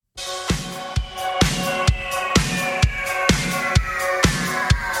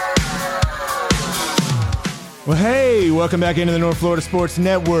Well, hey, welcome back into the North Florida Sports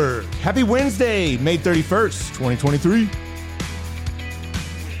Network. Happy Wednesday, May 31st, 2023.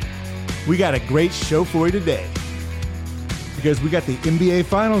 We got a great show for you today because we got the NBA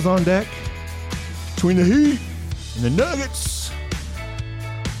Finals on deck between the Heat and the Nuggets.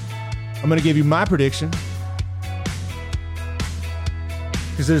 I'm going to give you my prediction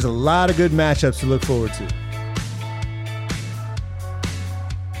because there's a lot of good matchups to look forward to.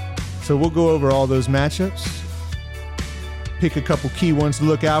 So we'll go over all those matchups. Pick a couple key ones to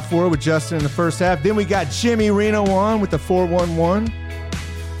look out for with Justin in the first half. Then we got Jimmy Reno on with the 411.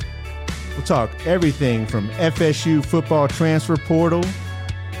 We'll talk everything from FSU football transfer portal,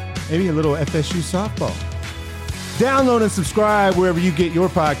 maybe a little FSU softball. Download and subscribe wherever you get your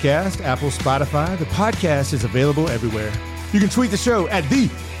podcast, Apple, Spotify. The podcast is available everywhere. You can tweet the show at the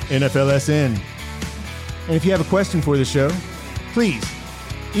NFLSN. And if you have a question for the show, please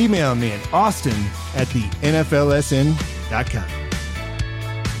email me at austin@thenflsn.com.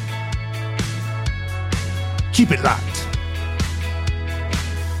 Keep it locked.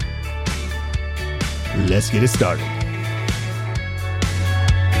 Let's get it started.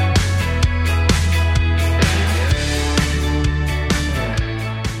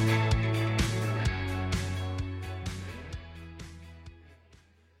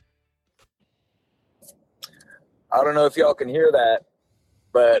 I don't know if y'all can hear that,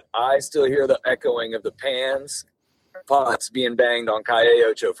 but I still hear the echoing of the pans, pots being banged on Calle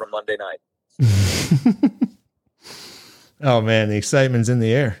Ocho from Monday night. Oh, man, the excitement's in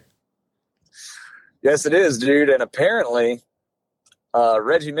the air. Yes, it is, dude. And apparently,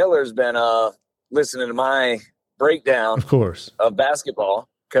 Reggie Miller's been listening to my breakdown Of course. of basketball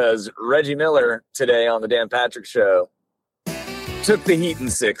because Reggie Miller today on the Dan Patrick Show took the Heat in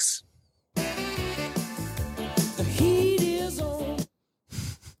 6.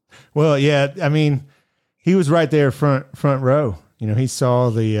 Well, yeah, I mean, he was right there front row. You know, he saw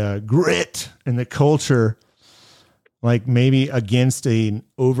the grit and the culture, like maybe against an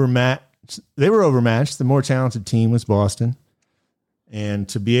overmatched. They were overmatched. The more talented team was Boston. And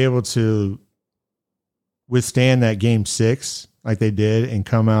to be able to withstand that game 6 like they did and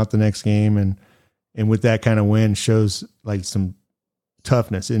come out the next game and with that kind of win shows like some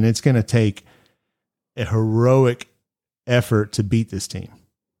toughness. And it's going to take a heroic effort to beat this team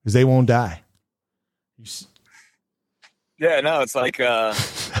because they won't die. Yeah, no, it's like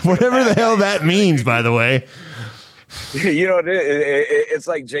whatever the hell that means, by the way. You know, it's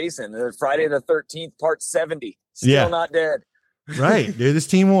like Jason, Friday the 13th, part 70, still not dead. Right, dude. This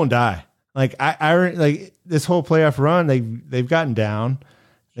team won't die. Like I like this whole playoff run. They've gotten down.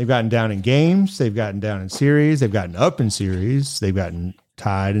 They've gotten down in games. They've gotten down in series. They've gotten up in series. They've gotten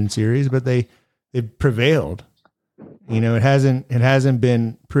tied in series, but they've prevailed. You know, it hasn't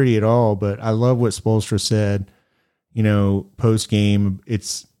been pretty at all. But I love what Spoelstra said. You know, post game,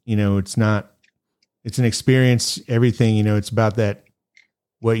 it's not. It's an experience, everything, you know, it's about that,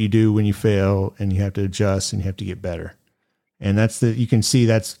 what you do when you fail and you have to adjust and you have to get better. And you can see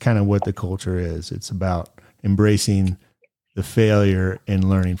that's kind of what the culture is. It's about embracing the failure and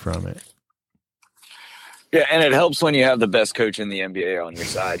learning from it. Yeah. And it helps when you have the best coach in the NBA on your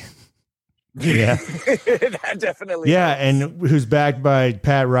side. Yeah. That definitely helps. And who's backed by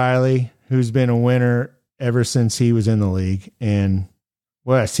Pat Riley, who's been a winner ever since he was in the league. And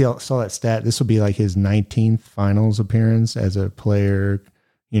well, I saw that stat. This will be like his 19th finals appearance as a player,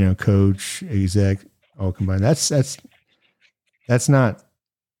 you know, coach, exec, all combined. That's not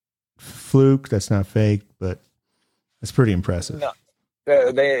fluke. That's not fake, but it's pretty impressive.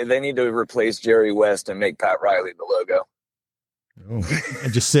 No, they need to replace Jerry West and make Pat Riley the logo. Oh,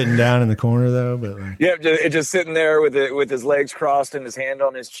 and just sitting down in the corner though, but like, yeah, just sitting there with his legs crossed and his hand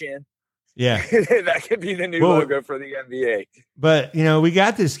on his chin. Yeah. That could be the new logo for the NBA. But, you know, we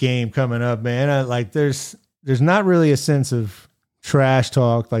got this game coming up, man. There's not really a sense of trash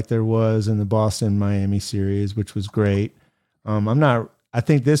talk like there was in the Boston-Miami series, which was great. I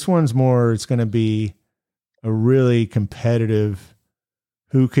think this one's more, it's going to be a really competitive,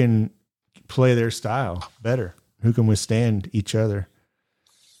 who can play their style better, who can withstand each other.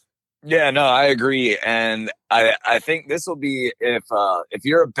 Yeah, no, I agree. And I think this will be, if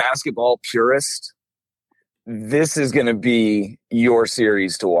you're a basketball purist, this is going to be your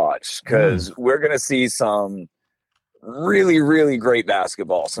series to watch because we're going to see some really, really great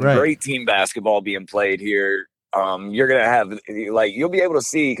basketball, some great team basketball being played here. You're going to have, like, you'll be able to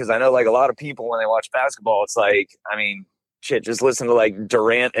see, because I know, like, a lot of people when they watch basketball, it's like, I mean, shit, just listen to, like,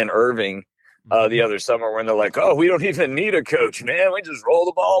 Durant and Irving the other summer when they're like, oh, we don't even need a coach, man. We just roll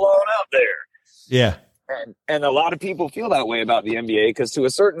the ball on out there. Yeah. And a lot of people feel that way about the NBA because to a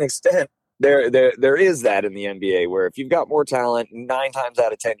certain extent, there is that in the NBA where if you've got more talent, 9 times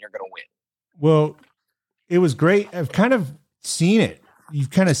out of 10 you're going to win. Well, it was great. I've kind of seen it. You've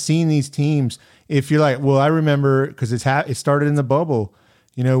kind of seen these teams. If you're like, well, I remember because it started in the bubble.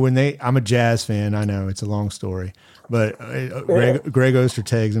 You know, when I'm a Jazz fan. I know it's a long story, but Greg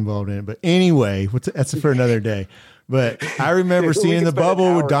Ostertag's involved in it. But anyway, that's for another day. But I remember seeing in the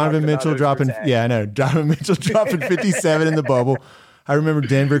bubble with Donovan Mitchell dropping. Yeah, I know Donovan Mitchell dropping 57 in the bubble. I remember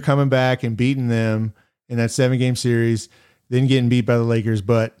Denver coming back and beating them in that 7-game series, then getting beat by the Lakers.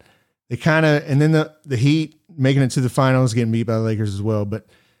 But they kind of, and then the Heat making it to the finals, getting beat by the Lakers as well. But,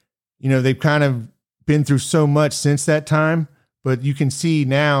 you know, they've kind of been through so much since that time. But you can see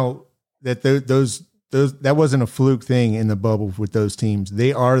now that those that wasn't a fluke thing in the bubble with those teams.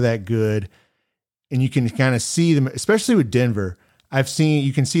 They are that good. And you can kind of see them, especially with Denver.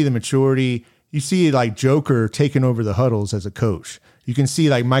 You can see the maturity. You see like Joker taking over the huddles as a coach. You can see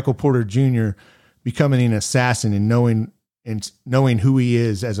like Michael Porter Jr. becoming an assassin and knowing who he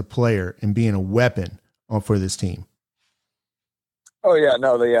is as a player and being a weapon for this team. Oh yeah,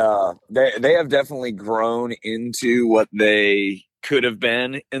 no, they have definitely grown into what they could have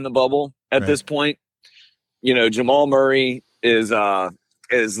been in the bubble at this point. You know, Jamal Murray is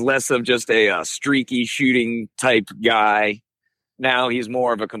less of just a streaky shooting type guy. Now he's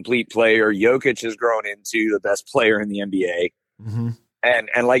more of a complete player. Jokic has grown into the best player in the NBA. Mm-hmm.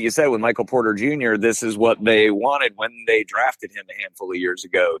 And like you said, with Michael Porter Jr., this is what they wanted when they drafted him a handful of years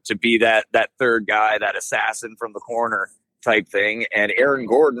ago, to be that third guy, that assassin from the corner type thing. And Aaron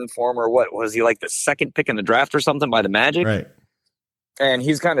Gordon, former, what was he, like the second pick in the draft or something by the Magic? Right. And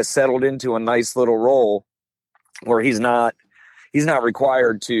he's kind of settled into a nice little role where he's not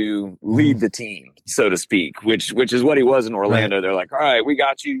required to lead the team, so to speak, which is what he was in Orlando. Right. They're like, all right, we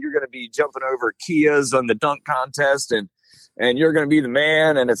got you. You're going to be jumping over Kias on the dunk contest and you're going to be the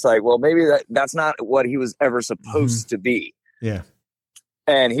man. And it's like, well, maybe that's not what he was ever supposed to be. Yeah.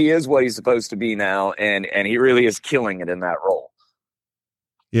 And he is what he's supposed to be now. And he really is killing it in that role.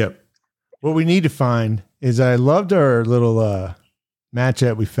 Yep. What we need to find is, I loved our little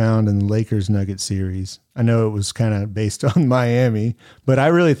matchup we found in the Lakers Nuggets series. I know it was kind of based on Miami, but I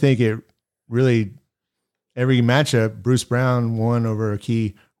really think every matchup, Bruce Brown won over a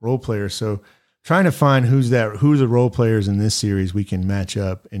key role player. So trying to find who's the role players in this series we can match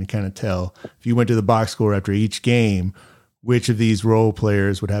up and kind of tell, if you went to the box score after each game, which of these role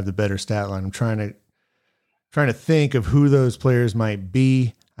players would have the better stat line. I'm trying to think of who those players might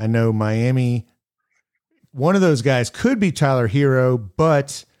be. I know Miami, one of those guys could be Tyler Hero,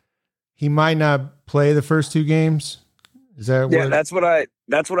 but he might not play the first 2 games. Is that that's what I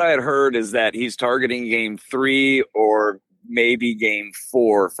had heard, is that he's targeting game 3 or maybe game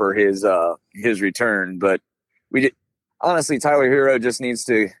 4 for his return. But honestly, Tyler Hero just needs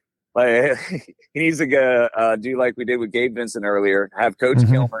to, he needs to go, do like we did with Gabe Vincent earlier, have Coach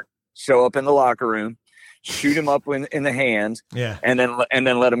Kilmer show up in the locker room, shoot him up in the hand, and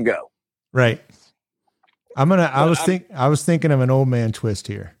then let him go. Right. I was thinking of an old man twist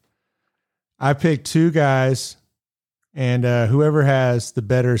here. I picked 2 guys, and whoever has the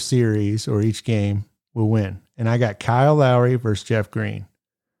better series or each game will win. And I got Kyle Lowry versus Jeff Green.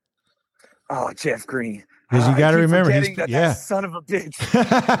 Oh, Jeff Green. Because you got to remember, that son of a bitch.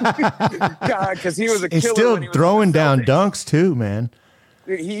 God, because he was a killer. He's still throwing down dunks too, man.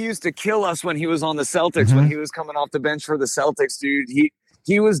 Dude, he used to kill us when he was on the Celtics. When he was coming off the bench for the Celtics, dude.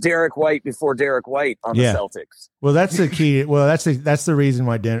 He was Derek White before Derek White on the Celtics. Well, that's the key. Well, that's the reason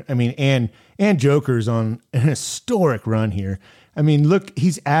why. And Joker's on an historic run here. I mean, look,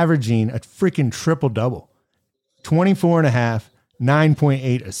 he's averaging a freaking triple double, 24.5.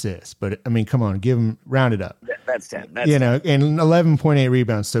 9.8 assists, but I mean, come on, round it up. That's 10. And 11.8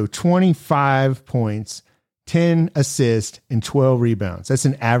 rebounds. So 25 points, 10 assists, and 12 rebounds. That's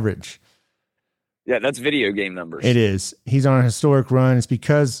an average. Yeah, that's video game numbers. It is. He's on a historic run. It's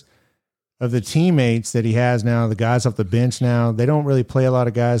because of the teammates that he has now, the guys off the bench now. They don't really play a lot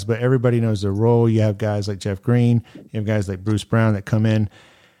of guys, but everybody knows their role. You have guys like Jeff Green. You have guys like Bruce Brown that come in.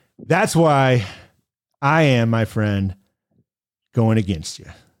 That's why I am, my friend, going against you.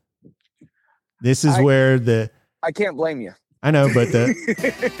 This is where I can't blame you. I know, but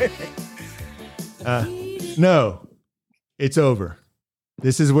no, it's over.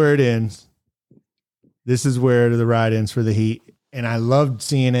 This is where it ends. This is where the ride ends for the Heat. And I loved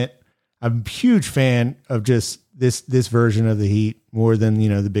seeing it. I'm a huge fan of just this version of the Heat more than,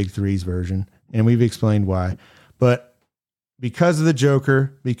 the Big Three's version. And we've explained why. But because of the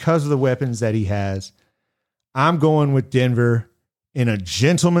Joker, because of the weapons that he has, I'm going with Denver in a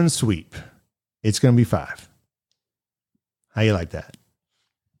gentleman's sweep. It's going to be 5. How you like that?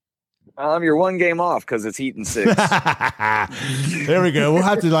 You're one game off because it's Heat and 6. There we go. We'll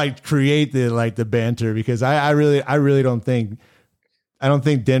have to create the banter because I really don't think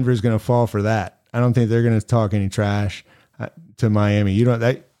Denver's going to fall for that. I don't think they're going to talk any trash to Miami.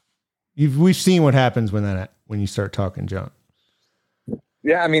 We've seen what happens when you start talking junk.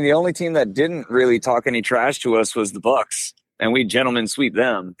 Yeah, I mean, the only team that didn't really talk any trash to us was the Bucks, and we gentlemen sweep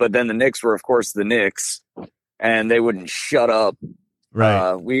them. But then the Knicks were, of course, the Knicks, and they wouldn't shut up.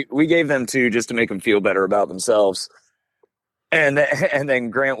 Right. We gave them 2 just to make them feel better about themselves, and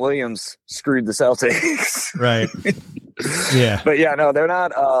then Grant Williams screwed the Celtics. Right. Yeah. But yeah, no, they're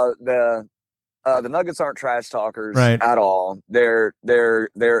not. The Nuggets aren't trash talkers at all. They're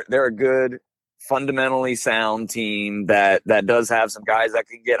a good, fundamentally sound team that does have some guys that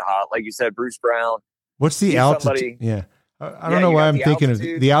can get hot, like you said, Bruce Brown. What's the altitude? Yeah, I don't know why I'm thinking of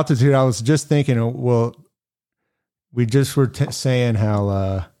the altitude. I was just thinking, well, we just were saying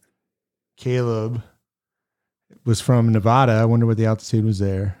how Caleb was from Nevada. I wonder what the altitude was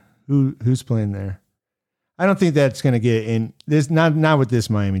there. Who's playing there? I don't think that's going to get in. There's not with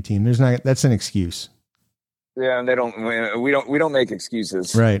this Miami team. There's not. That's an excuse. Yeah, and they don't. We don't make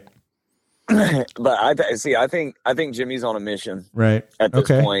excuses. Right. But I think Jimmy's on a mission. Right. At this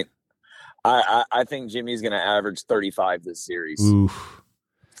point, I think Jimmy's going to average 35 this series. Oof.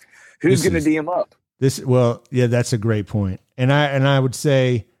 Who's going to D him up? Yeah, that's a great point. And I would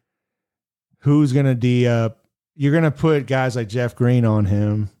say, who's going to D up? You're going to put guys like Jeff Green on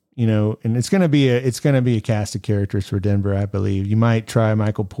him, and it's going to be a cast of characters for Denver, I believe. You might try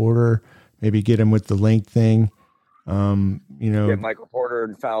Michael Porter, maybe get him with the length thing. Get Michael Porter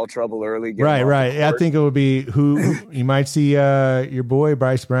in foul trouble early. Right. I think it would be who you might see your boy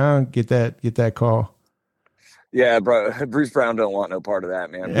Bryce Brown get that call. Yeah, bro. Bruce Brown don't want no part of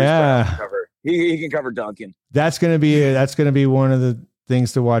that, man. Bruce yeah, Brown can cover, he can cover Duncan. That's gonna be one of the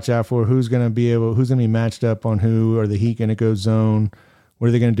things to watch out for. Who's gonna be matched up on who? Are the Heat gonna go zone? What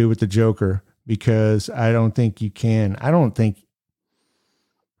are they gonna do with the Joker? Because I don't think you can.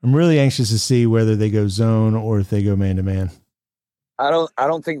 I'm really anxious to see whether they go zone or if they go man to man. I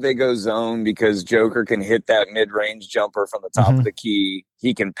don't think they go zone because Joker can hit that mid-range jumper from the top of the key.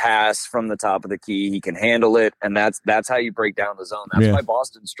 He can pass from the top of the key. He can handle it, and that's how you break down the zone. That's why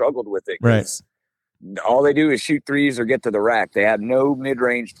Boston struggled with it. Right. All they do is shoot threes or get to the rack. They had no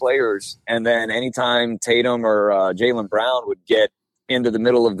mid-range players, and then anytime Tatum or Jaylen Brown would get into the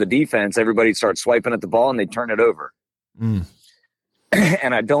middle of the defense, everybody starts swiping at the ball and they turn it over.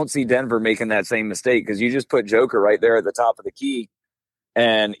 And I don't see Denver making that same mistake because you just put Joker right there at the top of the key,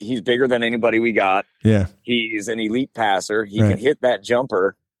 and he's bigger than anybody we got. Yeah, he's an elite passer. He can hit that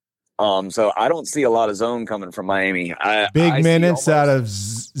jumper. So I don't see a lot of zone coming from Miami. Big minutes out of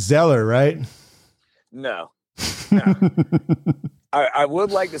Zeller, right? No. I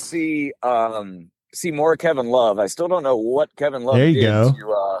would like to see more Kevin Love. I still don't know what Kevin Love did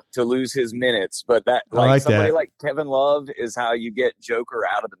to lose his minutes, but somebody like Kevin Love is how you get Joker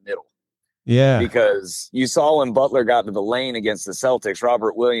out of the middle. Yeah. Because you saw when Butler got to the lane against the Celtics,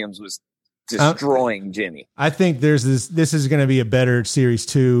 Robert Williams was destroying Jimmy. I think this is going to be a better series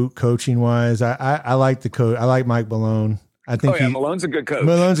 2 coaching wise. I like the coach. I like Mike Malone. I think Malone's a good coach.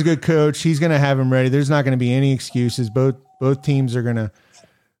 Malone's a good coach. He's going to have him ready. There's not going to be any excuses. Both teams are going to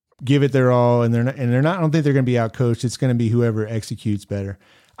give it their all, and they're not. I don't think they're going to be out coached. It's going to be whoever executes better.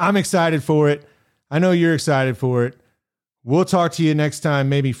 I'm excited for it. I know you're excited for it. We'll talk to you next time,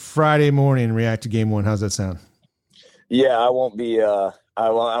 maybe Friday morning, and react to Game 1. How's that sound? Yeah, I won't be. I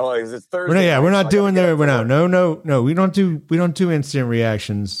won't. It's Thursday. We're not doing there. No. We don't do instant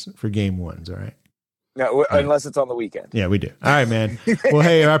reactions for Game 1s. All right. No, unless it's on the weekend. Yeah, we do. All right, man. Well,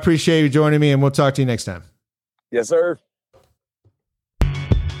 hey, I appreciate you joining me, and we'll talk to you next time. Yes, sir.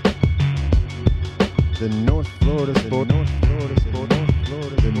 The North Florida Sports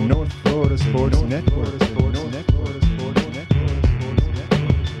Network.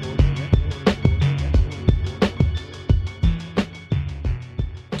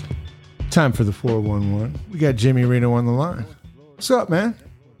 Time for the 411. We got Jimmy Reno on the line. What's up, man?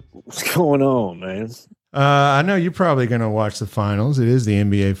 What's going on, man? I know you're probably going to watch the finals. It is the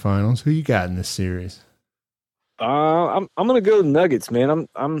NBA finals. Who you got in this series? I'm going to go Nuggets, man.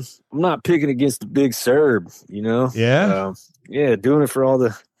 I'm not picking against the big Serb, Yeah. Yeah, doing it for all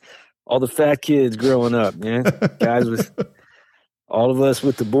the fat kids growing up, man. Guys with all of us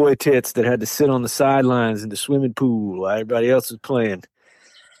with the boy tits that had to sit on the sidelines in the swimming pool while everybody else was playing.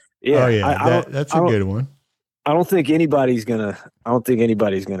 Yeah. Oh yeah, that's a good one. I don't think anybody's gonna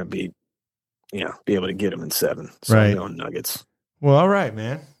be able to get them in 7. So right. I'm going Nuggets. Well, all right,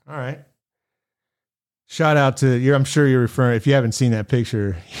 man. All right. Shout out to you. I'm sure you're referring. If you haven't seen that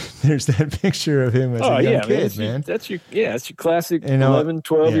picture, there's that picture of him as a young kid, man. That's your classic 11,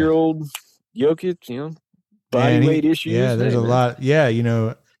 12-year-old Jokic. Body weight issues. Yeah, there's a lot. Yeah,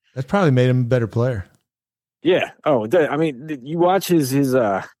 that's probably made him a better player. Yeah. Oh, I mean, you watch his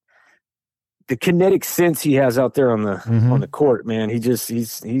the kinetic sense he has out there on the court, man.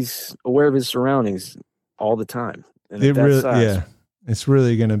 He's aware of his surroundings all the time. And it's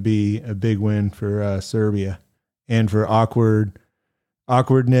really going to be a big win for Serbia, and for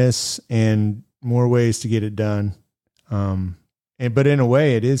awkwardness and more ways to get it done. But in a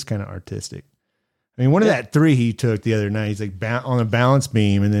way, it is kind of artistic. I mean, one of that three he took the other night, he's like on a balance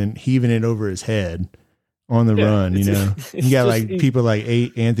beam and then heaving it over his head on the run. You got like people like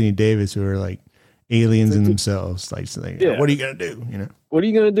Anthony Davis who are like aliens in themselves. Like, what are you gonna do? What are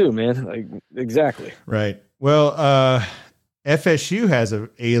you gonna do, man? Like, exactly. Right. Well, FSU has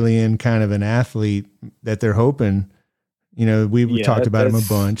an alien kind of an athlete that they're hoping. We talked about him a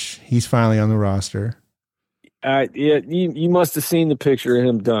bunch. He's finally on the roster. You must have seen the picture of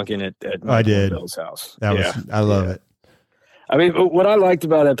him dunking at I did. Bill's house. I love it. I mean, what I liked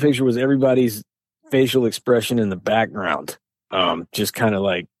about that picture was everybody's facial expression in the background. Just kind of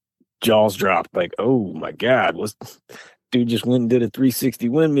like jaws dropped, like, oh my God, dude just went and did a 360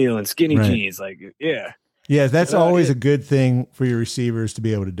 windmill in skinny jeans. Like, yeah. Yeah, that's always a good thing for your receivers to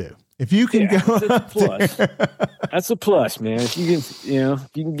be able to do. If you can go up plus. That's a plus, man. If you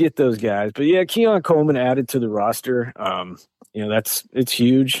can get those guys. But yeah, Keon Coleman added to the roster. It's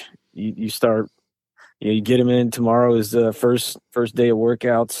huge. You start, you get him in. Tomorrow is the first day of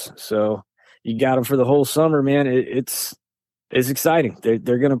workouts. So you got him for the whole summer, man. It's exciting. They're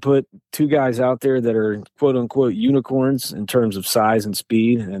going to put two guys out there that are quote unquote unicorns in terms of size and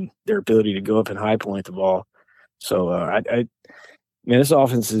speed and their ability to go up and high point the ball. So this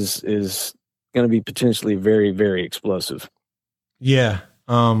offense is going to be potentially very, very explosive. Yeah.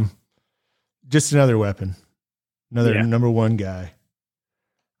 Just another weapon, number one guy.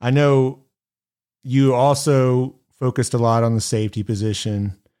 I know you also focused a lot on the safety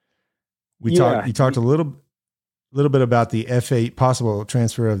position. You talked a little bit about the possible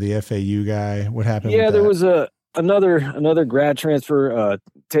transfer of the FAU guy. What happened? Yeah, there was another grad transfer,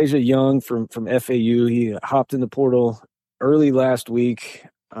 Tasia Young from FAU. He hopped in the portal early last week.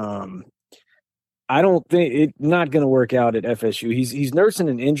 I don't think it's not going to work out at FSU. He's nursing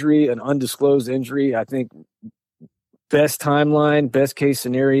an injury, an undisclosed injury. I think best case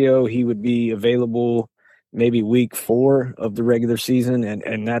scenario, he would be available maybe week 4 of the regular season.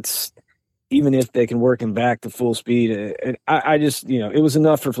 And that's even if they can work him back to full speed. And I just, it was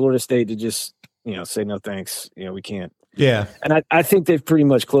enough for Florida State to just, say no thanks. We can't. Yeah. And I think they've pretty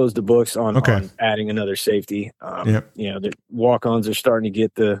much closed the books on adding another safety. The walk-ons are starting to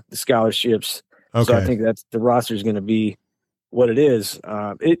get the scholarships. Okay. So I think that's the roster is going to be what it is.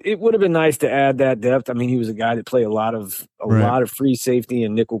 It would have been nice to add that depth. I mean, he was a guy that played a lot of free safety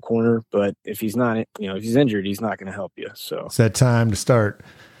and nickel corner, but if he's not, if he's injured, he's not going to help you. So it's that time to start,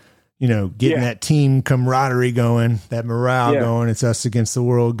 getting that team camaraderie going, that morale going. It's us against the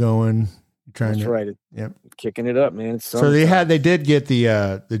world going. Kicking it up, man. So they did get the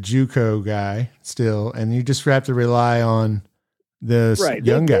JUCO guy still, and you just have to rely on the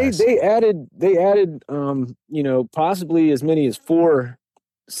young guys. They added possibly as many as 4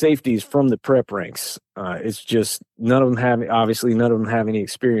 safeties from the prep ranks. It's just none of them have any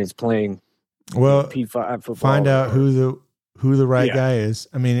experience playing. Well, P5 football. Find out who the right guy is.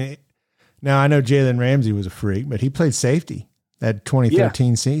 I mean, now I know Jalen Ramsey was a freak, but he played safety that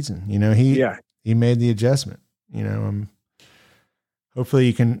 2013 season. He made the adjustment. Hopefully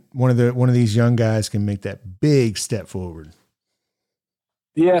you can one of these young guys can make that big step forward.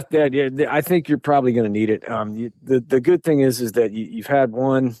 Yeah, I think you're probably going to need it. The good thing is that you've had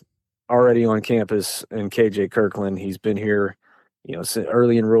one already on campus in KJ Kirkland. He's been here,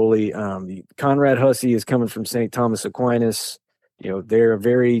 early enrollee. Conrad Hussey is coming from St. Thomas Aquinas. They're a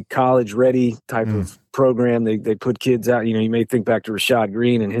very college-ready type of program. They put kids out. You may think back to Rashad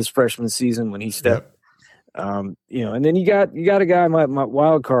Green in his freshman season when he stepped. And then you got a guy, my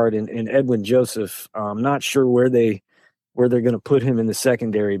wild card in Edwin Joseph. I'm not sure where they're going to put him in the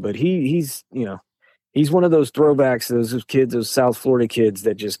secondary, but he's one of those throwbacks, those kids, those South Florida kids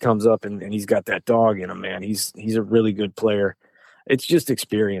that just comes up and he's got that dog in him, man. He's a really good player. It's just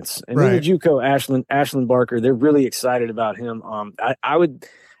experience. And then the JUCO, Ashland Barker, they're really excited about him. I would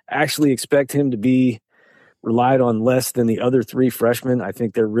actually expect him to be relied on less than the other 3 freshmen. I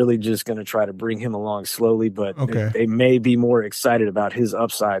think they're really just going to try to bring him along slowly, but they may be more excited about his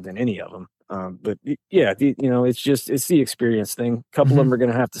upside than any of them. But yeah, it's the experience thing. A couple of them are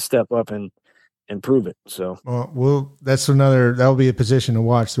going to have to step up and prove it. So, that'll be a position to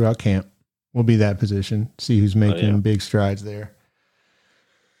watch throughout camp. We'll be that position, see who's making big strides there.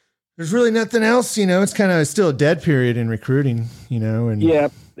 There's really nothing else, it's kind of still a dead period in recruiting, and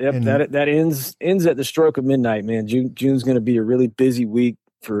that ends at the stroke of midnight, man. June's going to be a really busy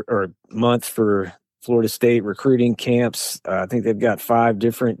month for Florida State recruiting camps. I think they've got 5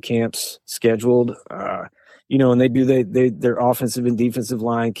 different camps scheduled. And they do their offensive and defensive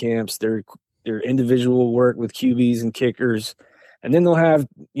line camps, their individual work with QBs and kickers, and then they'll have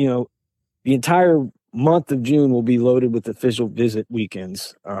the entire month of June will be loaded with official visit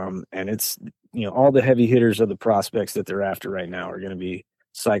weekends. And it's, all the heavy hitters of the prospects that they're after right now are going to be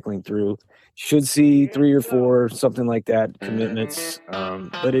cycling through. Should see 3 or 4, something like that, commitments.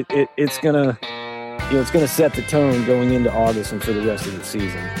 But it's gonna set the tone going into August and for the rest of the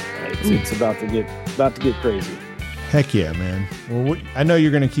season. It's about to get crazy. Heck yeah, man. Well, I know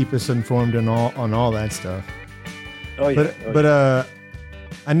you're going to keep us informed on all that stuff. Oh yeah. But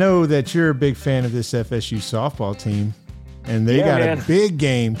I know that you're a big fan of this FSU softball team, and they got a big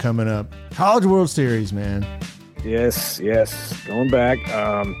game coming up. College World Series, man. Yes. Going back,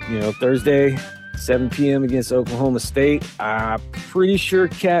 Thursday, 7 p.m. against Oklahoma State. I'm pretty sure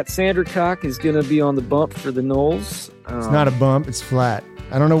Kat Sandercock is going to be on the bump for the Noles. It's not a bump. It's flat.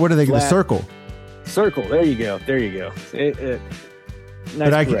 I don't know. What do they get? The circle. Circle. There you go.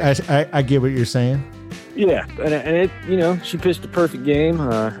 Nice. But I get what you're saying. Yeah, and she pitched a perfect game.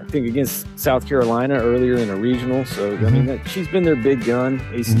 I think against South Carolina earlier in a regional. So I mean, she's been their big gun,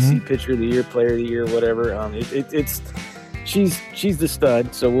 ACC Pitcher of the Year, Player of the Year, whatever. She's the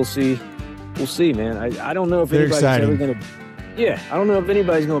stud. So we'll see, man. I don't know if anybody's ever going to. Yeah, I don't know if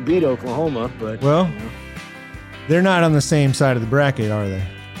anybody's going to beat Oklahoma, but they're not on the same side of the bracket, are they?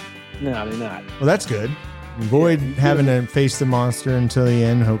 No, they're not. Well, that's good. Avoid having to face the monster until the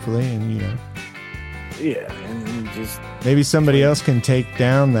end, hopefully, and Yeah, and just maybe somebody else can take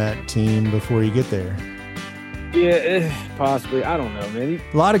down that team before you get there. Yeah, possibly. I don't know, man.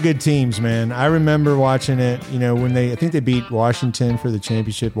 A lot of good teams, man. I remember watching it. When I think they beat Washington for the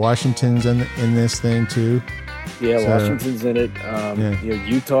championship. Washington's in this thing too. Yeah, so, Washington's in it.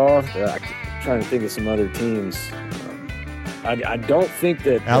 Utah. I'm trying to think of some other teams. I don't think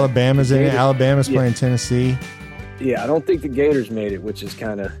that Alabama's in it. Alabama's playing Tennessee. Yeah, I don't think the Gators made it, which is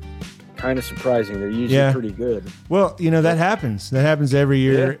kind of surprising. They're usually pretty good. Well, that happens. That happens every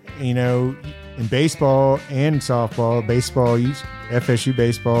year. Yeah. In baseball and softball. Baseball, FSU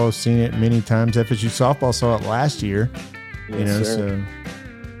baseball, I've seen it many times. FSU softball saw it last year. So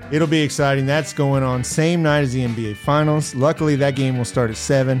it'll be exciting. That's going on same night as the NBA Finals. Luckily, that game will start at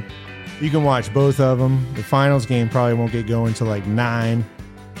 7. You can watch both of them. The finals game probably won't get going until like 9,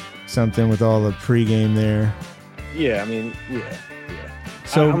 something with all the pregame there. Yeah, I mean, yeah.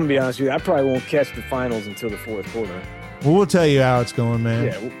 So I'm gonna be honest with you. I probably won't catch the finals until the 4th quarter. Well, we'll tell you how it's going,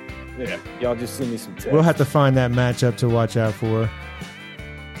 man. Yeah. Y'all just send me some text. We'll have to find that matchup to watch out for.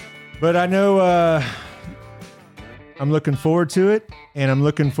 But I know I'm looking forward to it, and I'm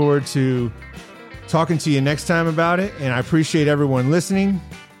looking forward to talking to you next time about it. And I appreciate everyone listening.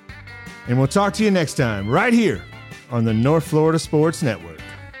 And we'll talk to you next time, right here on the North Florida Sports Network.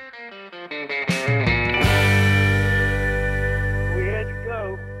 We had to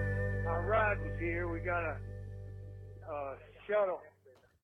go. Our ride was here. We got a shuttle.